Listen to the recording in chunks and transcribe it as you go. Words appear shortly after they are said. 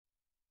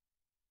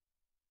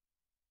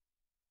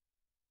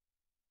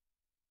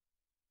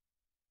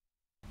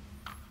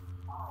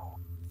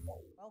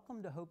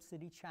welcome to Hope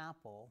City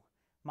Chapel.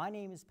 My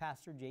name is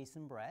Pastor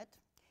Jason Brett.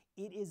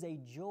 It is a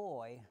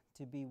joy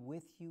to be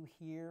with you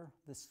here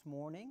this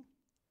morning.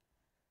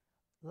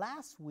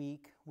 Last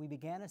week, we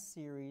began a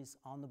series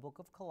on the book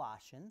of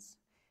Colossians,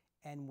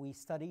 and we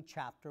studied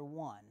chapter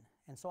 1.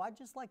 And so I'd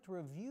just like to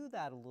review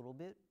that a little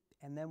bit,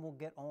 and then we'll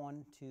get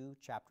on to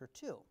chapter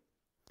 2.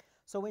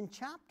 So in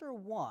chapter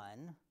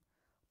 1,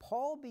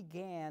 Paul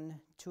began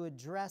to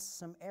address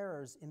some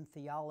errors in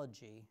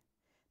theology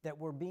that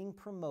were being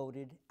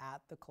promoted at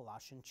the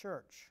Colossian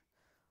church.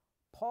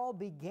 Paul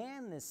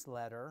began this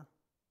letter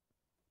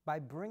by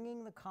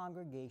bringing the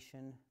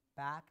congregation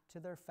back to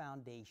their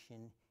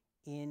foundation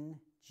in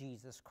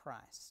Jesus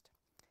Christ.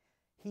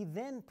 He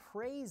then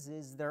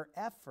praises their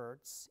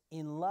efforts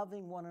in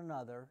loving one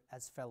another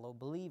as fellow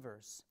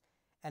believers,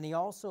 and he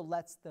also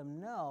lets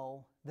them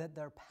know that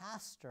their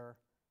pastor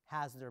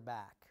has their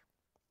back.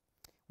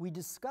 We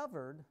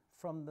discovered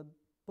from the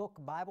book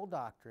Bible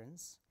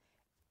Doctrines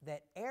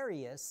that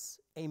Arius,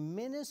 a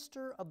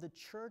minister of the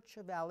Church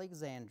of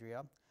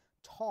Alexandria,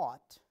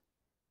 taught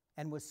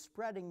and was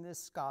spreading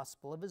this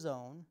gospel of his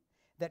own,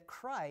 that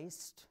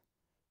Christ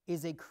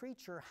is a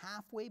creature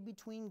halfway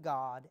between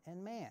God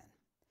and man.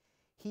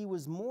 He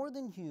was more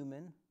than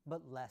human,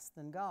 but less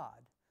than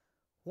God.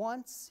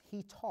 Once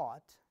he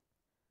taught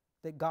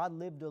that God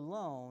lived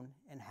alone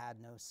and had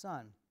no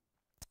son.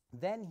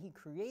 Then he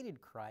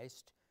created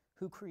Christ,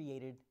 who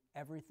created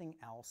everything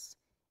else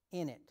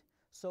in it.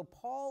 So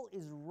Paul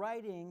is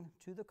writing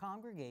to the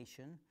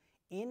congregation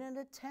in an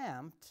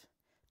attempt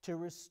to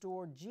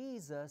restore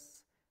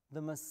Jesus, the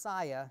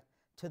Messiah,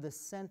 to the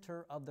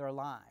center of their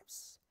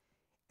lives.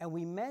 And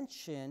we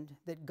mentioned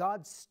that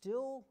God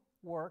still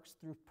works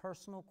through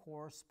personal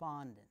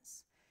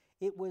correspondence.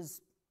 It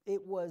was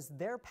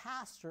their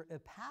pastor,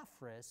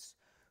 Epaphras,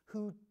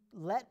 who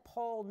let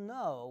Paul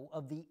know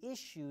of the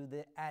issue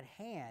that at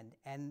hand,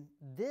 and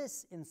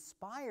this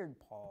inspired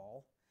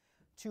Paul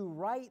to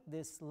write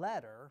this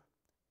letter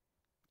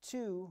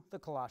to the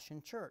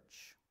Colossian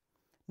church.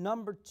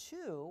 Number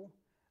two,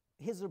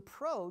 his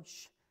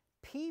approach: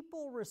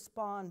 people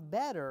respond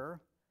better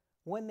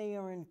when they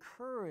are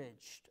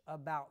encouraged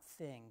about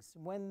things,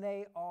 when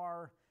they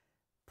are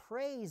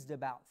praised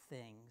about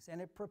things,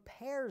 and it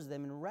prepares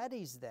them and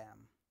readies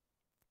them.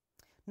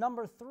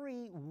 Number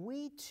three,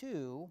 we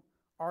too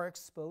are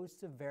exposed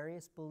to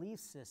various belief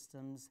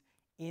systems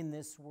in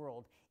this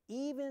world.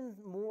 Even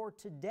more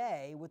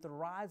today, with the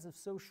rise of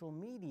social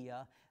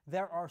media,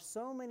 there are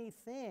so many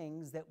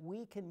things that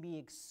we can be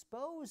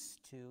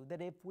exposed to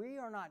that if we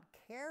are not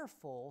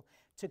careful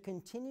to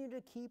continue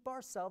to keep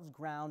ourselves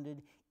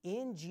grounded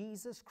in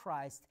Jesus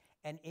Christ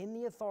and in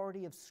the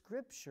authority of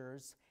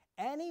Scriptures,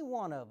 any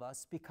one of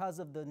us, because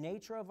of the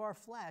nature of our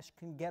flesh,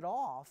 can get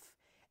off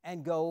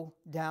and go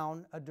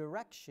down a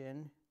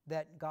direction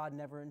that God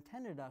never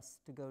intended us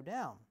to go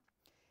down.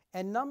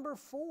 And number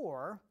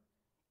four,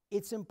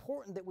 it's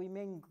important that we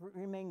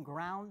remain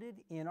grounded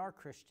in our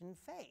Christian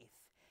faith.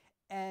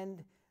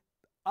 And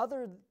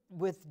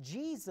with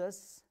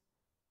Jesus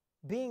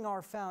being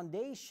our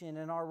foundation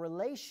and our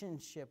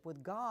relationship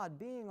with God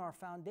being our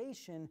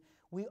foundation,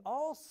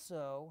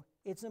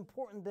 it's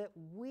important that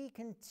we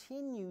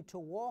continue to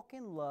walk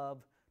in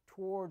love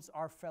towards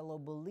our fellow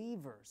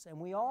believers. And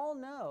we all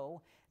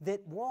know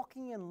that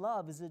walking in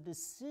love is a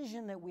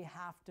decision that we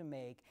have to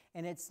make,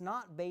 and it's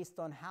not based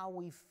on how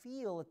we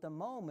feel at the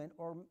moment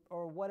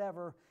or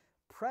whatever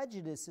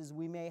prejudices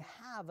we may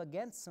have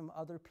against some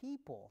other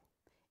people.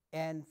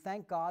 And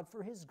thank God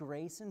for His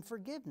grace and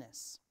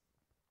forgiveness.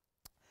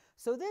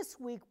 So this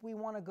week we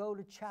want to go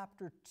to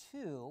chapter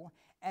 2,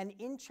 and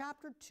in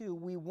chapter 2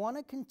 we want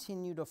to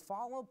continue to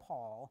follow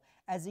Paul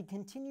as he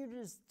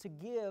continues to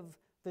give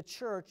the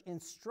church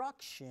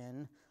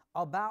instruction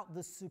about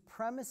the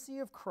supremacy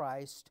of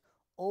Christ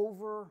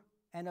over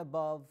and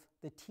above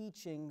the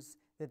teachings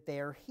that they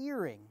are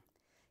hearing.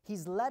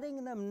 He's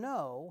letting them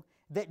know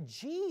that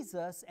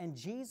Jesus and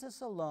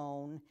Jesus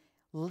alone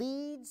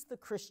leads the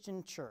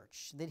Christian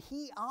church, that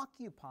He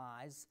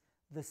occupies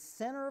the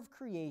center of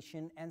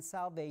creation and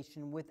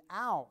salvation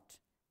without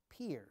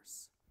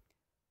peers.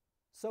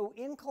 So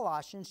in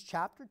Colossians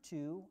chapter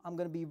 2, I'm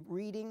going to be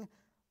reading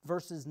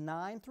verses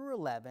 9 through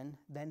 11,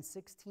 then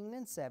 16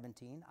 and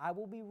 17. I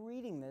will be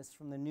reading this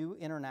from the New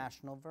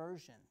International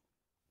Version.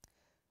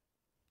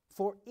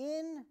 For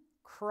in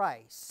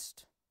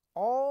Christ,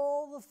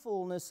 all the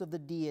fullness of the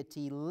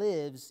deity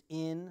lives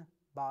in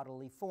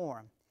bodily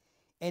form.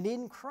 And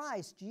in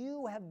Christ,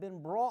 you have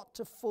been brought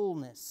to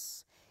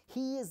fullness.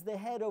 He is the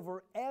head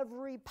over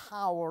every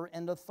power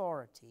and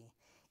authority.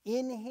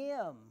 In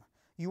Him,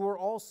 you are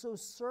also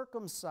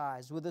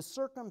circumcised with a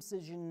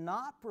circumcision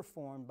not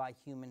performed by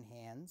human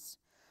hands.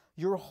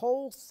 Your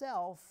whole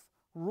self,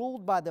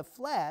 ruled by the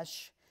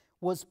flesh,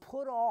 was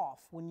put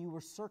off when you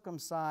were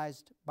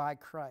circumcised by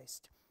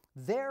Christ.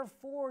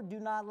 Therefore, do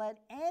not let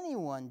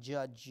anyone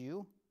judge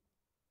you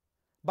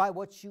by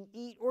what you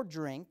eat or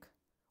drink,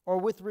 or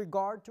with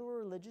regard to a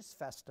religious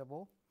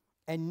festival,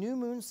 a new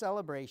moon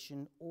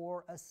celebration,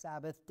 or a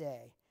Sabbath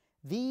day.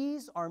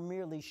 These are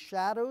merely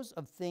shadows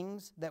of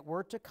things that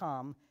were to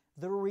come,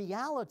 The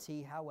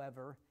reality,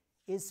 however,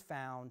 is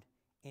found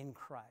in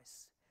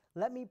Christ.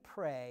 Let me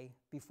pray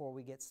before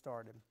we get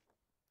started.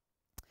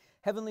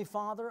 Heavenly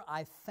Father,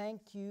 I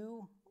thank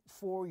you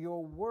for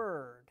your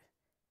word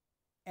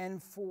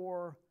and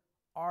for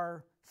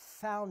our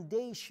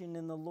foundation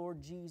in the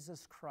Lord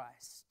Jesus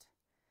Christ,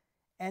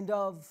 and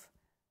of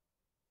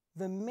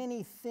the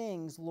many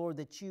things, Lord,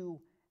 that you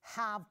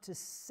have to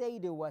say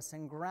to us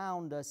and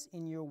ground us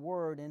in your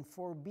word, and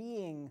for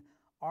being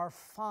our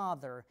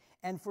Father,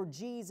 and for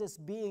Jesus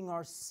being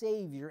our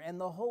Savior, and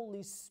the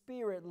Holy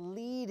Spirit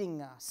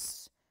leading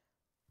us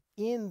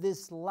in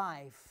this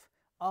life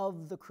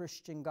of the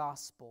Christian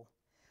gospel.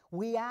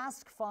 We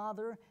ask,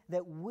 Father,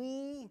 that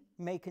we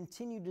may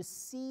continue to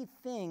see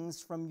things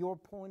from your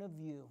point of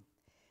view,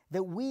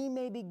 that we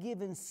may be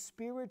given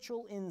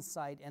spiritual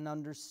insight and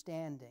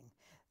understanding,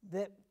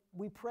 that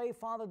we pray,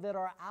 Father, that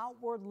our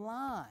outward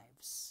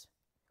lives,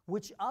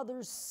 which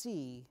others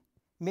see,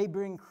 may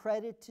bring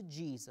credit to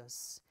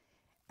Jesus,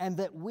 and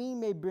that we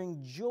may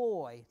bring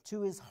joy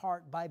to his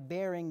heart by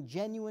bearing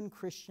genuine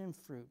Christian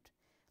fruit.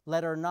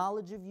 Let our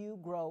knowledge of you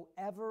grow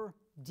ever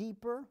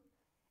deeper,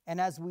 and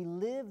as we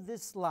live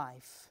this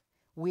life,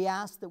 we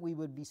ask that we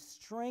would be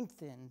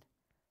strengthened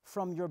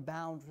from your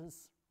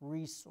boundless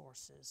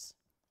resources.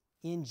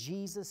 In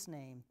Jesus'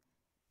 name,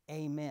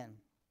 amen.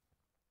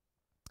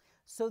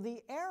 So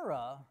the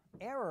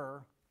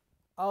error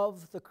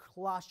of the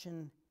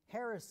Colossian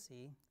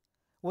heresy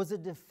was a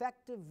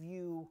defective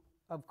view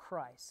of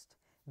Christ.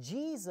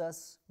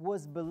 Jesus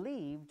was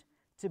believed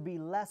to be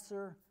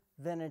lesser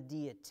than a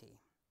deity.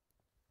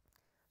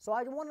 So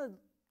I want to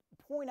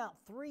point out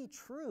three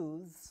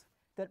truths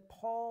that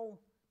Paul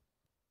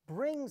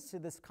brings to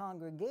this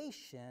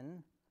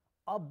congregation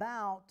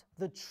about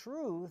the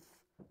truth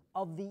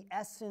of the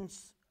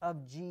essence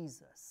of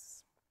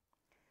Jesus.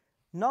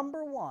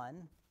 Number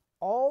one,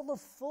 all the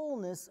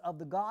fullness of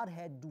the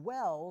Godhead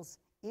dwells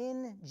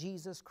in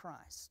Jesus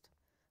Christ.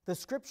 The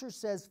scripture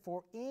says,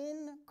 "For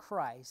in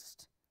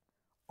Christ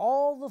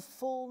all the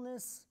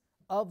fullness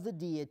of the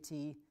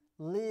deity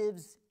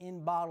lives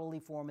in bodily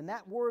form." And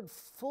that word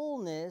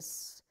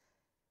fullness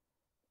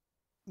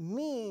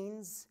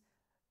means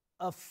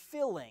a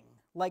filling,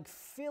 like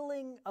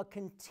filling a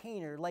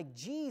container. Like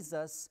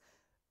Jesus'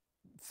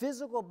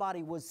 physical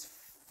body was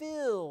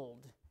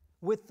filled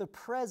with the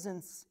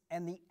presence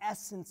and the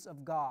essence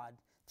of God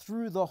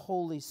through the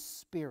Holy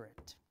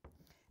Spirit.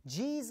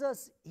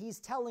 Jesus, he's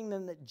telling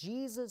them that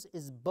Jesus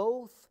is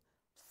both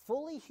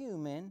fully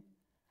human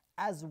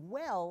as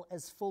well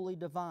as fully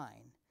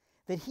divine,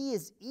 that he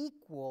is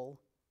equal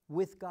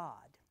with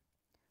God.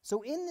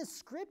 So in this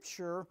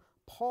scripture,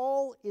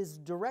 Paul is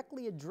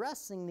directly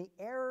addressing the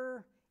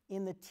error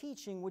in the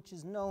teaching which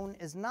is known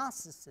as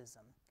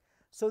Gnosticism.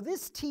 So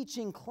this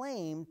teaching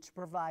claimed to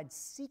provide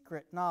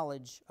secret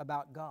knowledge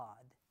about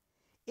God.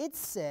 It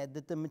said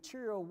that the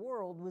material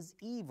world was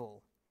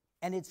evil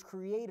and its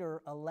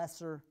creator a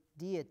lesser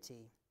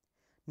deity.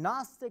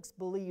 Gnostics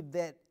believed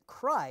that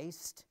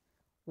Christ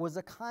was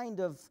a kind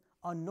of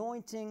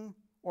anointing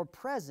or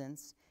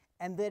presence,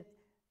 and that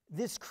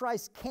this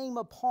Christ came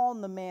upon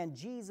the man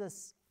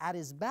Jesus at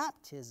his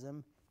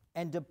baptism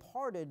and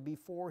departed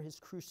before his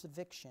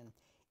crucifixion.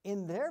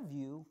 In their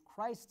view,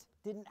 Christ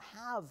didn't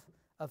have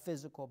a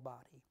physical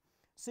body.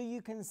 So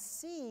you can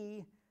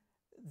see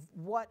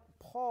what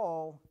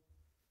Paul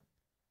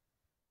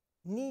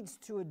needs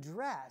to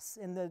address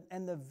and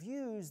the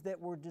views that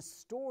were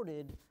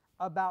distorted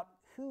about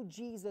who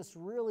Jesus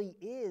really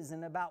is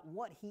and about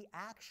what he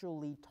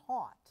actually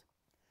taught.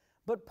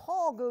 But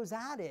Paul goes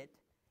at it.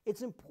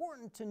 It's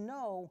important to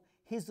know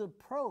his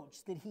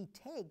approach that he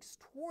takes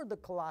toward the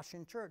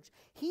Colossian church.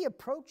 He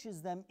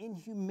approaches them in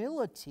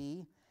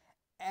humility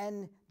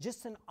and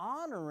just an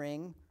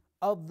honoring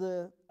of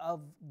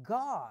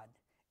God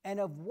and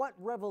of what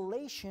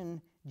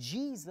revelation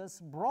Jesus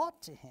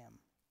brought to him.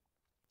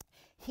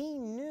 He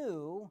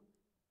knew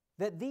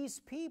that these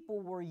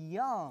people were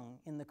young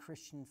in the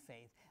Christian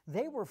faith.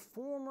 They were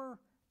former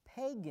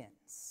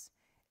pagans,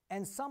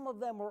 and some of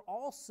them were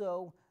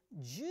also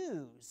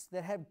Jews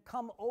that had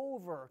come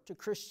over to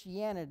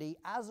Christianity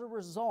as a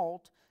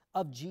result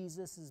of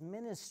Jesus'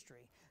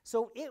 ministry.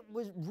 So it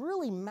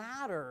really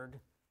mattered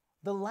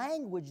the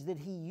language that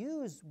he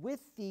used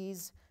with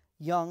these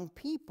young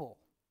people.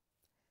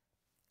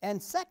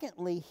 And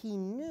secondly, he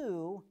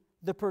knew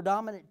the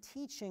predominant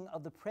teaching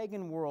of the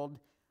pagan world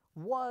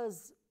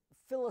was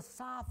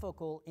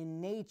philosophical in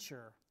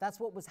nature. That's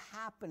what was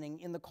happening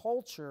in the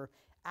culture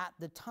at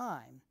the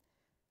time.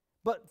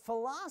 But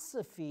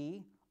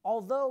philosophy,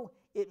 although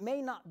it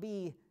may not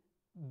be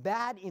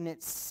bad in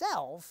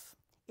itself,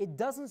 it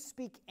doesn't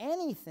speak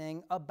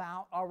anything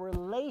about our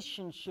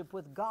relationship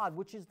with God,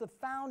 which is the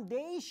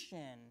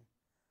foundation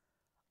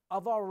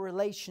of our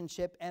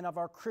relationship and of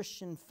our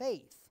Christian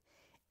faith.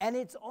 And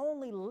it's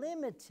only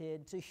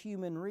limited to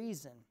human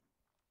reason.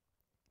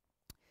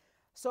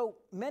 So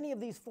many of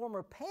these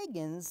former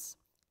pagans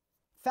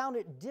found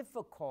it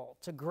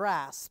difficult to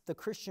grasp the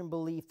Christian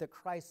belief that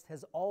Christ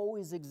has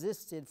always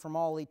existed from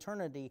all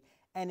eternity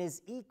and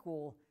is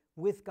equal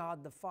with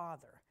God the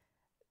Father.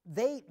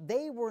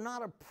 they were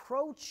not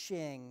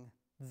approaching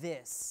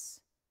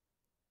this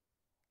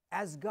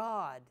as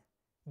God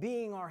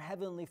being our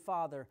Heavenly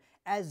Father,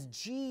 as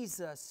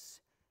Jesus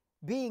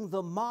being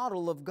the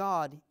model of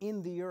God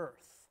in the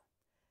earth.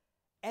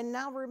 And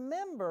now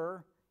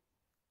remember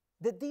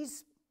that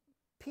these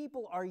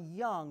people are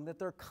young, that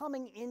they're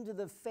coming into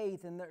the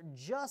faith and they're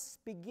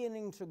just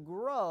beginning to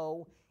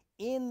grow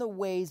in the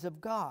ways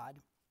of God.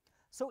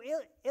 So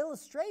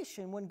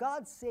illustration, when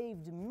God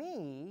saved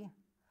me,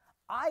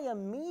 I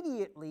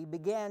immediately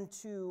began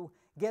to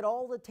get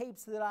all the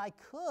tapes that I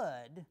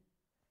could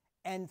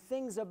and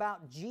things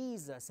about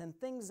Jesus and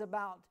things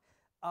about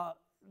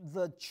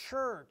the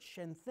church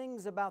and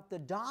things about the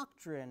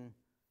doctrine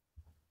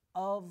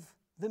of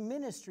the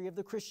ministry of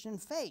the Christian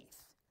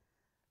faith.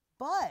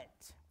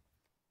 But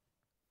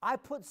I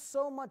put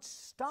so much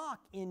stock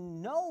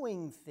in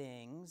knowing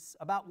things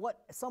about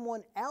what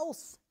someone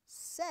else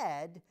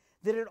said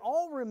that it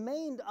all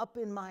remained up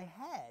in my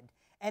head.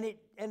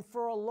 And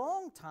for a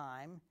long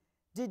time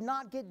did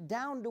not get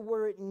down to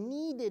where it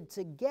needed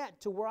to get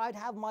to where I'd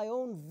have my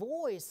own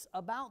voice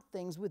about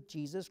things with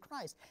Jesus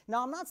Christ.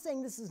 Now, I'm not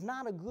saying this is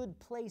not a good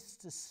place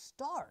to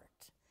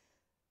start,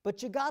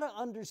 but you got to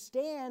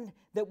understand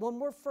that when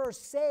we're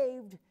first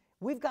saved,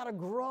 we've got to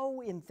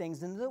grow in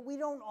things, and that we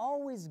don't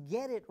always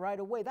get it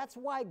right away. That's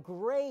why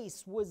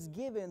grace was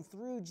given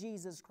through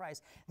Jesus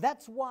Christ.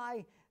 That's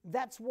why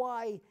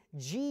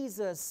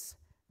Jesus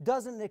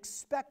doesn't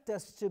expect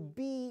us to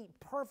be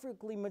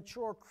perfectly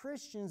mature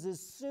Christians as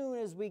soon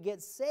as we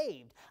get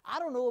saved. I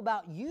don't know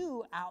about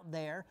you out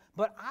there,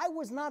 but I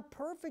was not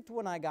perfect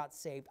when I got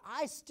saved.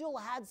 I still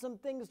had some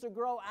things to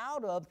grow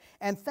out of,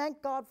 and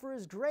thank God for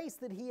His grace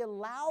that He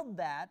allowed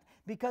that,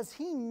 because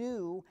He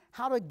knew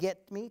how to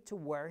get me to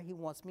where He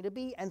wants me to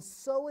be. And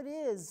so it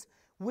is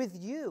with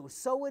you.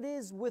 So it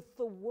is with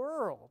the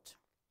world.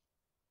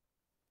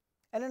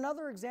 And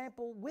another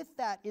example with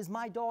that is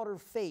my daughter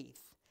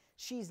Faith.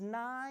 She's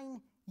 9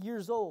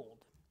 years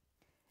old.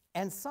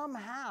 And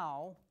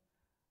somehow,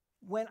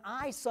 when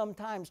I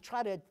sometimes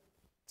try to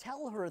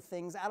tell her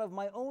things out of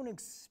my own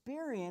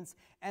experience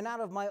and out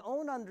of my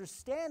own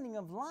understanding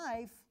of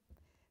life,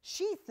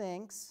 she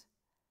thinks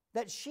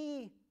that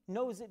she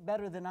knows it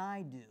better than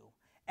I do.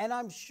 And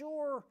I'm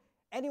sure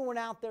anyone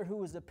out there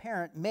who is a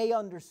parent may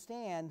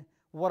understand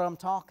what I'm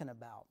talking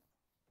about.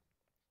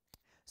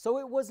 So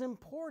it was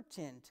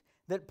important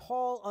that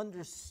Paul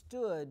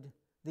understood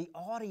the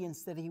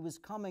audience that he was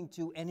coming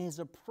to, and his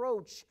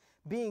approach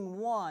being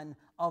one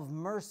of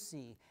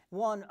mercy,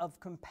 one of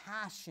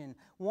compassion,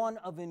 one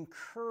of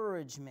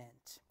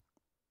encouragement.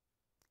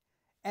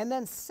 And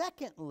then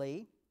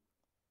secondly,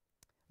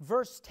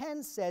 verse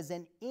 10 says,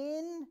 "And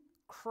in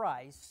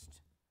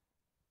Christ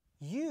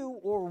you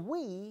or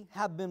we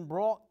have been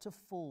brought to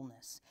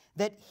fullness,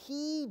 that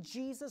He,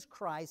 Jesus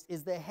Christ,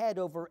 is the head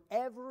over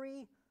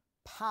every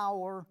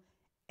power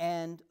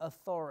and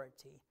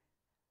authority."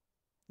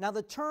 Now,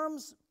 the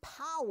terms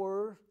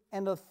power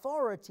and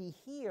authority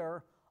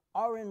here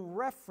are in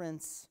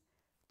reference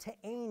to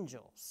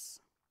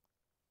angels.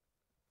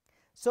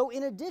 So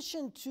in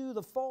addition to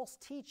the false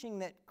teaching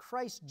that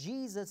Christ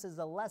Jesus is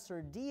a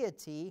lesser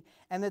deity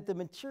and that the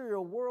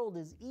material world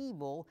is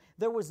evil,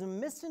 there was a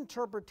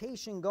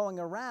misinterpretation going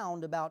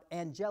around about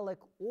angelic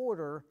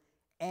order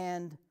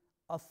and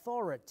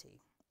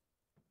authority.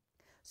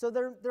 So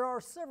there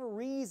are several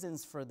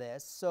reasons for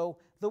this. So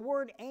the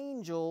word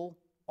angel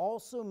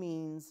also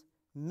means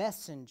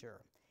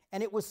messenger.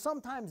 And it was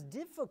sometimes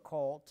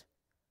difficult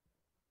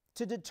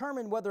to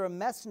determine whether a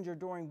messenger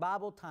during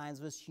Bible times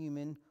was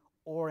human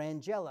or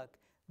angelic.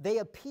 They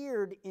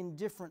appeared in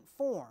different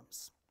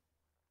forms.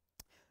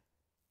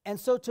 And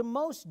so to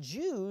most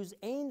Jews,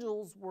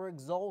 angels were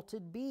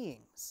exalted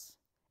beings,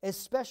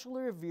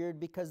 especially revered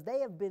because they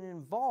have been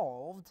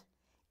involved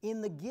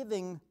in the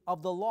giving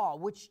of the law,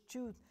 which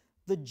to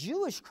the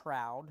Jewish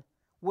crowd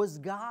was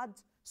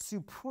God's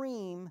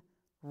supreme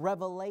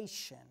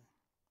revelation.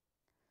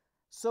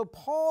 So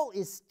Paul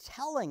is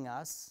telling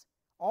us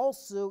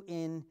also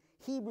in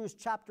Hebrews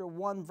chapter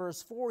 1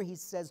 verse 4, he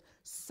says,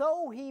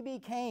 "So he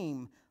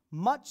became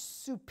much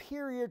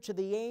superior to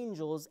the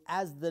angels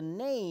as the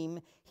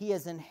name he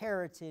has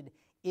inherited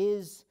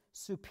is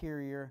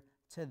superior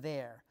to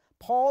theirs."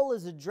 Paul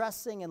is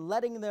addressing and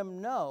letting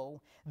them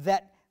know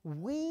that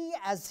we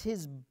as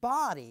his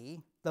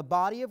body, the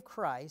body of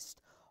Christ,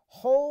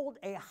 hold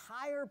a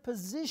higher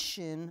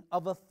position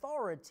of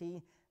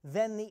authority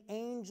than the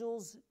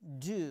angels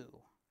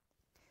do.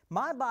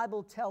 My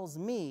Bible tells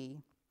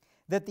me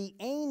that the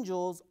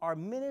angels are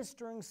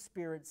ministering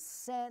spirits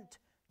sent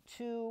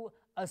to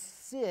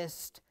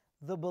assist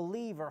the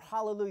believer.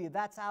 Hallelujah.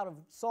 That's out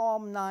of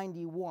Psalm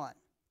 91.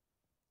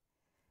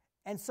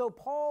 And so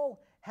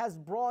Paul has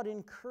brought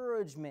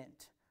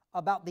encouragement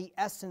about the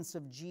essence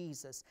of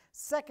Jesus.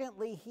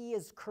 Secondly, he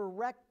has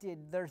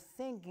corrected their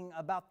thinking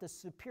about the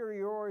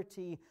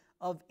superiority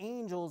of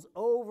angels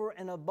over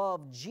and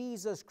above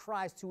Jesus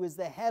Christ, who is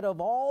the head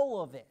of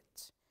all of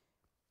it.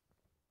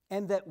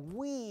 And that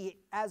we,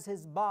 as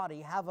his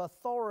body, have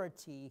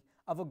authority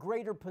of a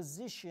greater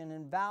position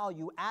and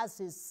value as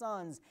His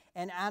sons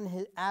and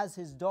as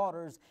His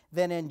daughters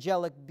than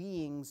angelic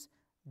beings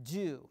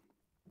do.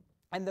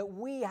 And that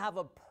we have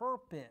a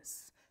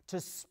purpose to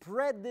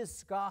spread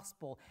this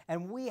gospel,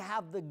 and we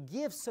have the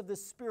gifts of the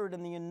Spirit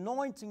and the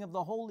anointing of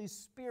the Holy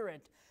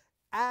Spirit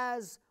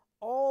as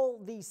all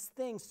these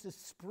things to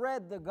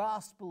spread the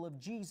gospel of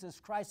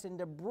Jesus Christ and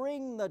to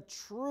bring the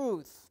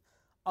truth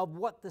of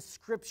what the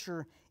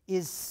Scripture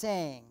is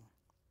saying.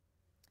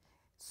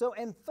 So,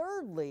 and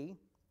thirdly,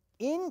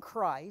 in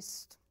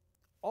Christ,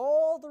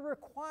 all the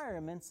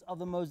requirements of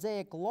the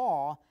Mosaic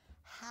law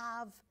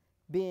have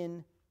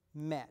been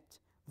met.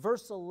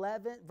 Verse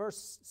 11,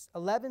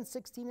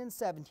 16, and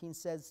 17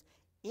 says,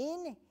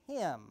 "In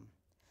Him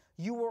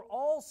you were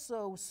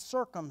also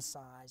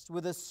circumcised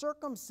with a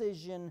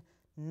circumcision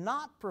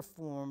not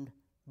performed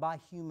by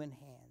human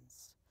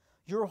hands.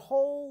 Your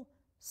whole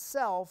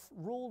self,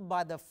 ruled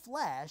by the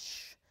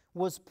flesh,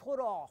 was put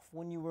off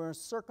when you were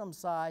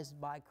circumcised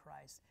by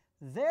Christ.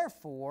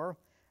 Therefore,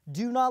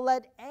 do not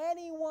let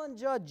anyone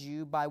judge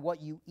you by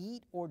what you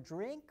eat or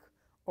drink,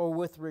 or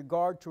with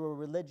regard to a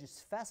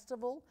religious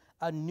festival,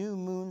 a new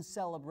moon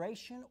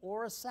celebration,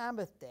 or a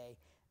Sabbath day.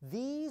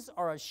 These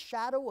are a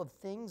shadow of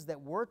things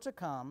that were to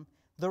come.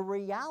 The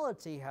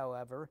reality,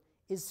 however,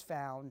 is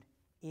found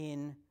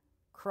in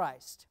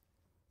Christ."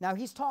 Now,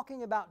 he's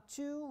talking about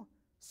two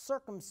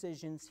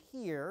circumcisions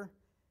here,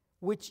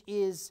 which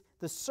is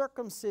the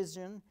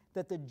circumcision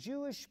that the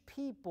Jewish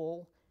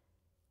people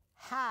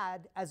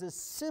had as a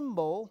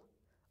symbol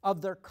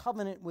of their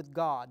covenant with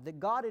God. That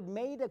God had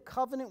made a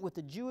covenant with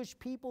the Jewish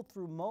people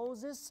through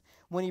Moses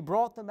when He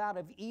brought them out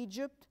of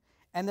Egypt,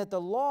 and that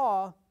the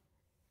law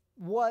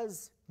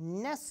was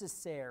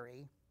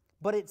necessary,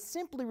 but it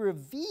simply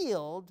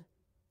revealed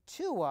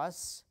to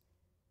us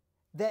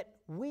that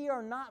we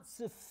are not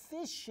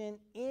sufficient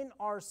in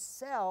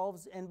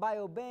ourselves and by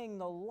obeying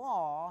the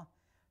law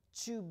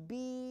to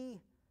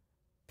be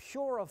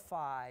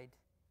purified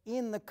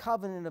in the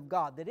covenant of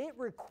God, that it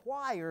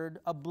required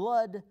a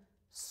blood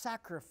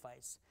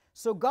sacrifice.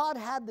 So God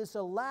had this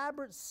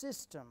elaborate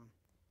system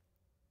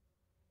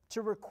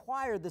to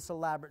require this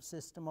elaborate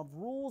system of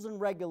rules and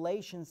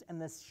regulations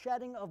and the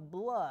shedding of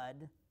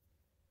blood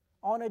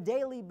on a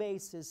daily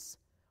basis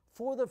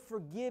for the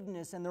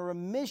forgiveness and the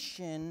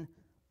remission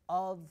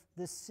of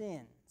the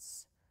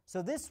sins.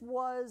 So this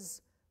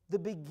was the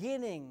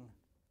beginning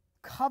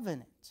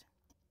covenant.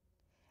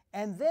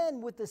 And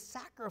then with the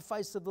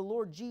sacrifice of the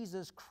Lord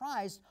Jesus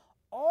Christ,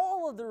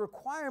 all of the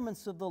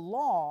requirements of the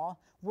law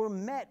were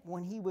met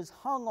when He was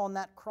hung on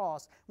that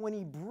cross, when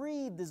He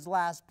breathed His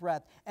last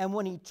breath, and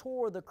when He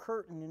tore the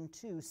curtain in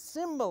two,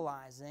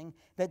 symbolizing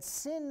that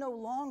sin no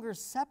longer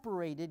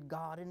separated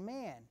God and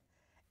man,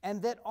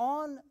 and that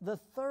on the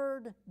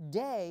third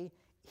day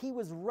He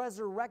was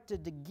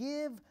resurrected to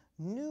give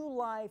new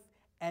life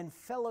and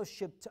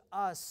fellowship to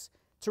us,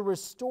 to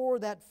restore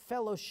that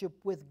fellowship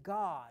with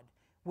God,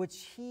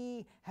 which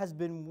He has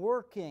been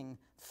working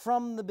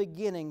from the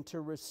beginning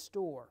to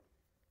restore.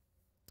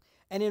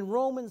 And in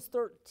Romans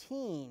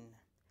 13,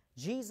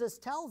 Jesus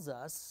tells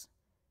us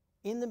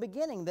in the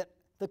beginning that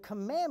the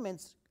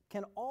commandments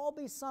can all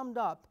be summed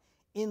up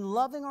in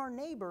loving our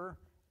neighbor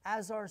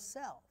as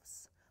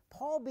ourselves.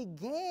 Paul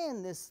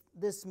began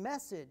this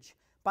message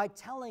by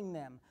telling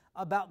them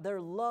about their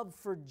love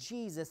for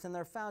Jesus and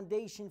their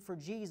foundation for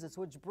Jesus,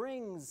 which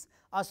brings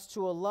us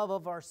to a love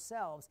of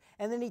ourselves.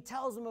 And then he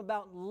tells them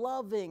about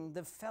loving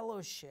the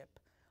fellowship.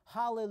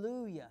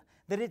 Hallelujah.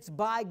 That it's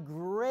by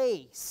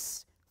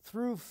grace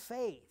through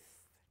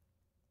faith.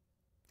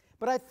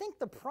 But I think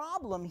the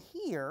problem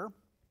here,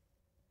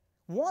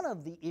 one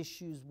of the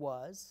issues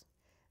was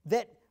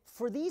that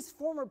for these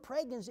former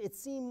pagans, it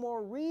seemed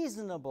more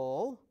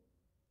reasonable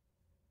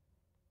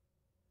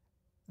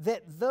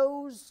that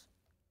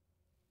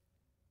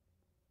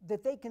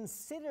they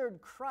considered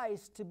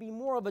Christ to be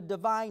more of a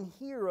divine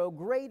hero,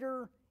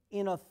 greater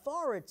in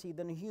authority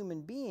than a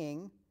human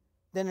being,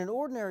 than an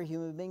ordinary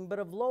human being, but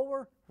of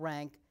lower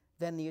rank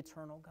than the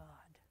eternal God.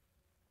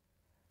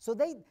 So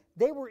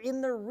they were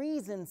in their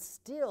reason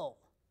still.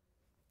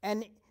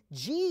 And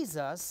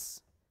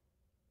Jesus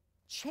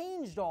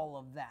changed all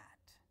of that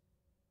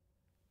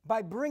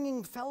by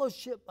bringing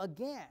fellowship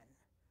again.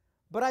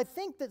 But I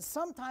think that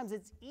sometimes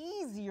it's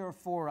easier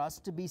for us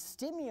to be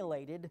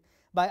stimulated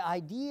by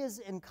ideas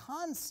and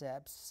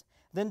concepts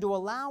than to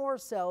allow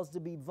ourselves to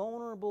be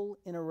vulnerable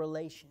in a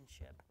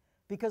relationship.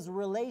 Because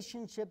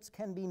relationships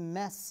can be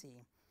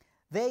messy.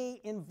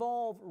 They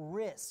involve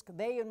risk.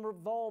 They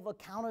involve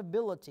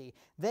accountability.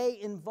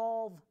 They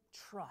involve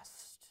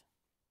trust.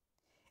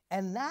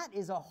 And that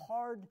is a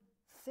hard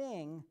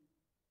thing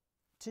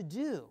to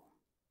do.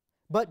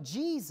 But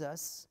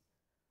Jesus,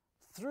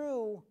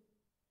 through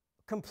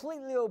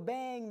completely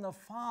obeying the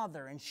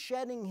Father and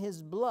shedding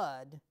His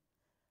blood,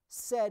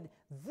 said,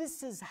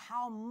 "This is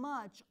how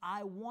much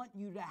I want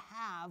you to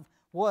have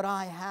what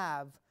I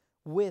have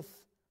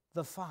with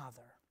the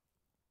Father."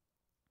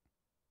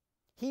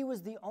 He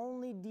was the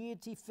only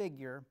deity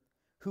figure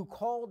who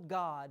called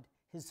God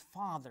His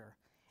Father.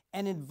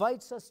 and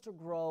invites us to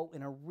grow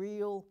in a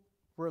real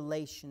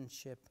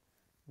relationship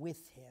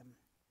with Him.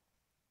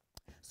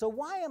 So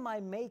why am I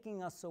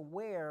making us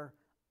aware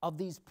of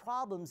these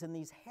problems and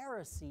these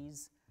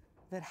heresies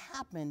that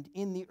happened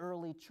in the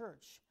early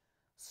church?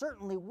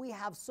 Certainly we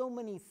have so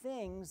many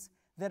things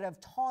that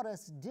have taught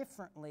us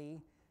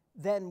differently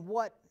than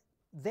what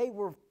they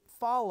were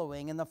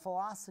following and the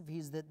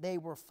philosophies that they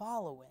were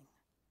following.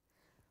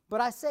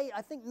 But I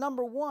think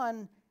number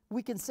one,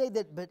 we can say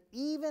that, but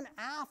even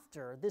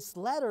after this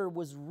letter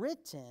was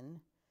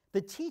written,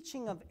 the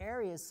teaching of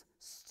Arius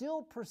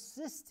still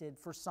persisted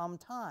for some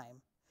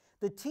time.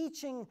 The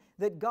teaching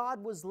that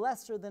God was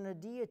lesser than a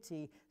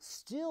deity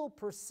still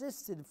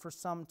persisted for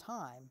some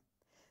time.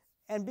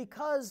 And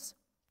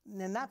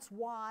that's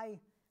why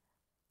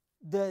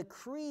the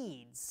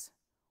creeds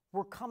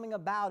were coming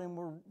about and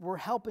were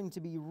helping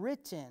to be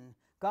written.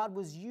 God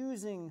was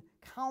using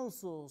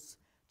councils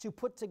to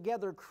put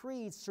together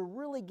creeds to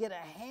really get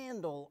a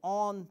handle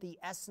on the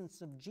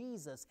essence of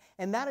Jesus.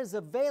 And that is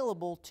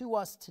available to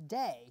us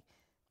today.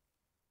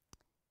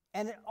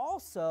 And it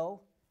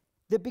also,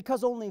 that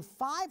because only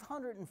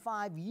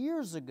 505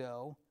 years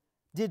ago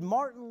did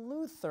Martin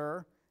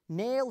Luther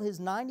nail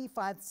his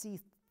 95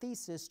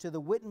 thesis to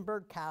the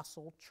Wittenberg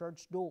Castle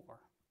church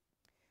door.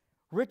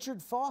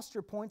 Richard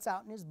Foster points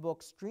out in his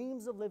book,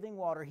 Streams of Living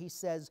Water, he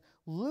says,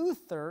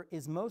 Luther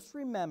is most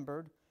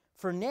remembered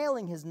for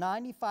nailing his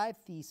 95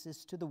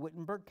 thesis to the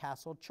Wittenberg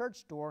Castle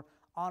church door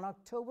on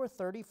October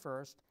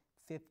 31st,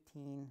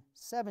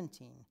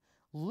 1517.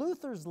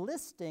 Luther's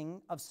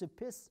listing of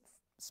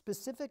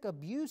specific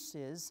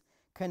abuses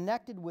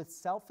connected with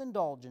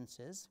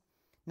self-indulgences.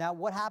 Now,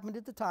 what happened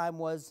at the time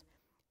was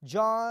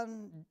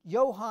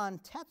Johann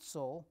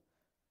Tetzel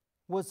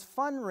was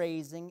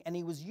fundraising, and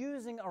he was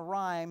using a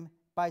rhyme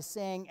by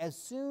saying, as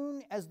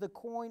soon as the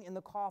coin in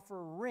the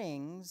coffer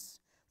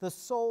rings, the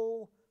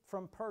soul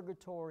from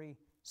purgatory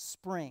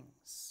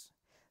springs.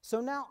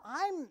 So now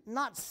I'm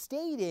not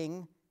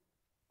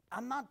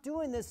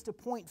doing this to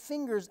point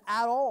fingers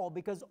at all,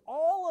 because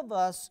all of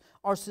us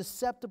are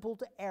susceptible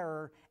to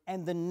error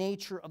and the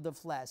nature of the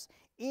flesh.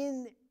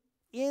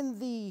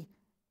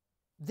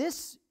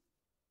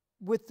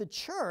 With the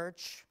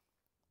church,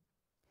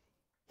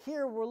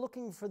 here we're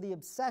looking for the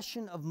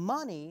obsession of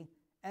money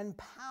and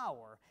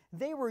power.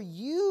 They were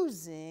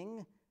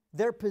using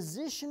their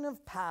position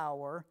of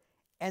power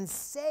and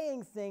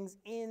saying things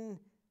in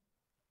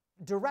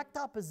direct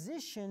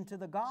opposition to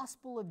the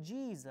gospel of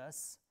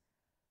Jesus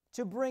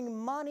to bring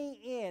money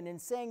in,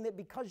 and saying that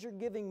because you're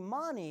giving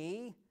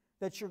money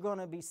that you're going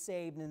to be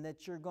saved, and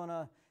that you're going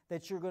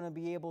to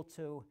be able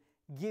to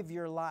give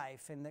your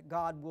life, and that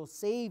God will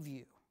save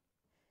you.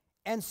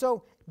 And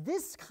so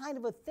this kind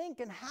of a thing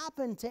can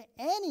happen to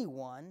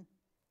anyone,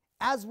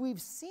 as we've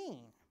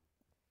seen,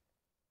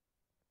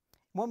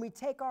 when we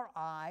take our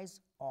eyes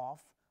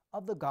off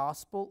of the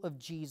gospel of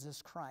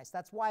Jesus Christ.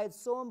 That's why it's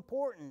so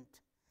important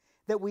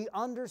that we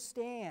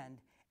understand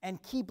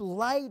and keep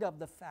light of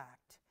the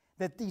fact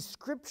that these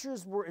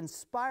scriptures were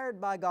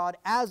inspired by God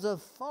as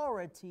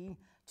authority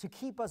to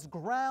keep us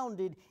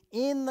grounded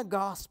in the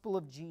gospel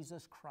of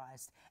Jesus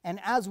Christ. And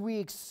as we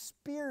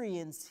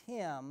experience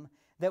Him,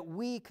 that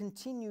we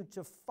continue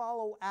to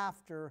follow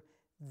after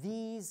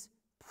these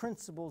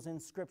principles in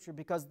Scripture,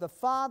 because the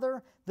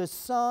Father, the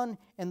Son,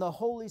 and the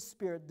Holy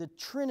Spirit, the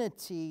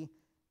Trinity,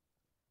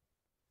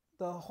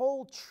 the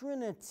whole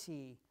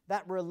Trinity,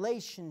 that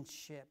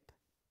relationship,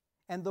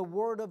 and the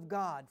Word of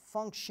God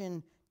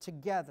function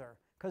together,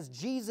 because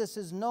Jesus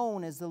is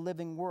known as the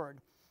living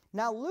Word.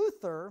 Now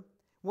Luther,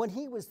 when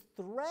he was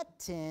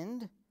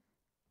threatened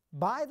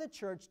by the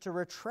church to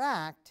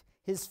retract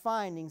his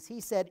findings, he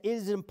said, "It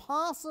is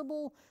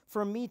impossible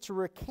for me to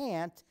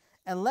recant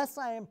unless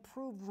I am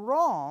proved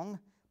wrong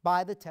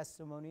by the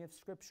testimony of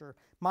Scripture.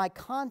 My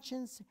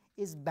conscience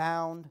is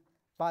bound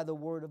by the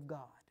Word of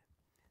God."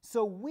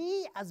 So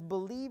we as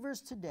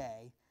believers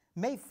today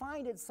may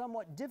find it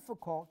somewhat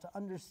difficult to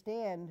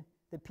understand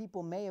that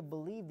people may have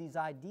believed these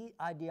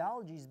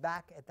ideologies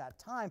back at that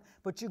time,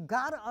 but you've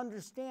got to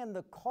understand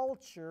the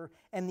culture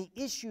and the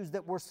issues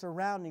that were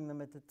surrounding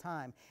them at the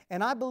time.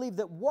 And I believe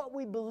that what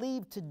we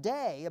believe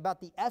today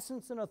about the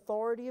essence and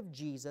authority of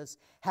Jesus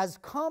has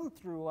come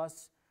through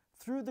us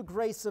through the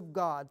grace of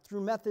God,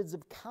 through methods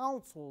of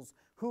councils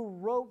who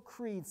wrote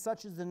creeds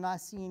such as the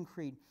Nicene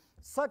Creed,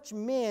 such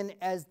men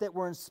as that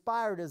were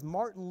inspired as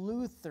Martin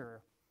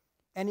Luther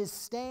and his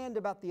stand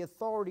about the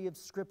authority of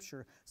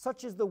Scripture,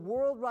 such as the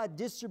worldwide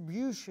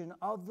distribution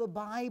of the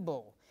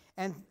Bible,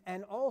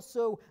 and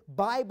also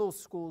Bible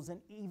schools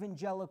and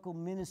evangelical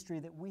ministry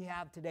that we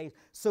have today.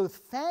 So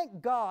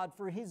thank God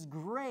for His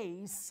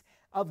grace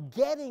of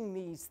getting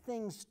these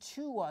things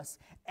to us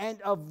and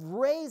of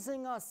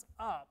raising us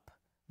up,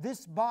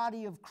 this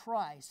body of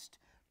Christ,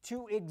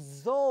 to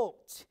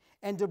exalt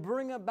and to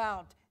bring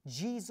about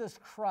Jesus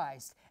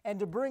Christ, and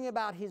to bring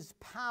about His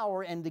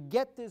power, and to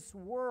get this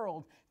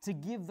world to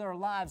give their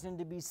lives and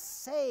to be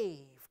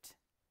saved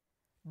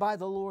by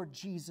the Lord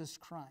Jesus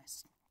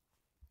Christ.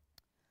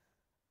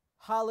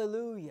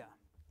 Hallelujah.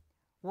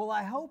 Well,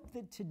 I hope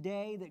that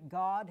today that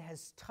God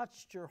has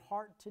touched your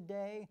heart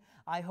today.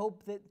 I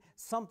hope that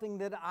something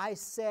that I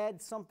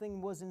said,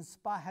 something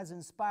has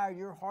inspired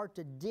your heart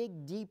to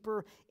dig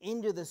deeper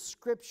into the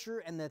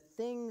Scripture and the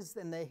things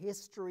and the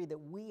history that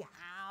we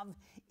have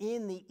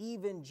in the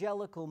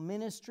evangelical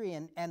ministry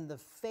and the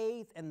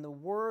faith and the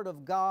Word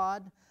of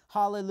God.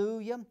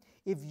 Hallelujah.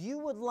 If you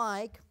would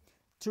like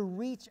to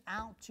reach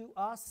out to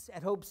us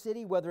at Hope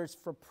City, whether it's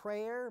for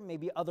prayer,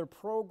 maybe other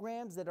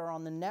programs that are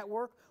on the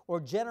network,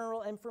 or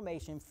general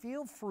information,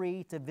 feel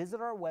free to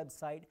visit our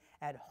website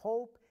at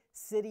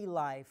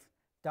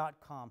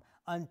hopecitylife.com.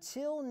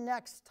 Until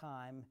next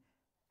time,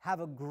 have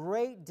a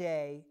great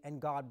day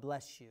and God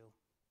bless you.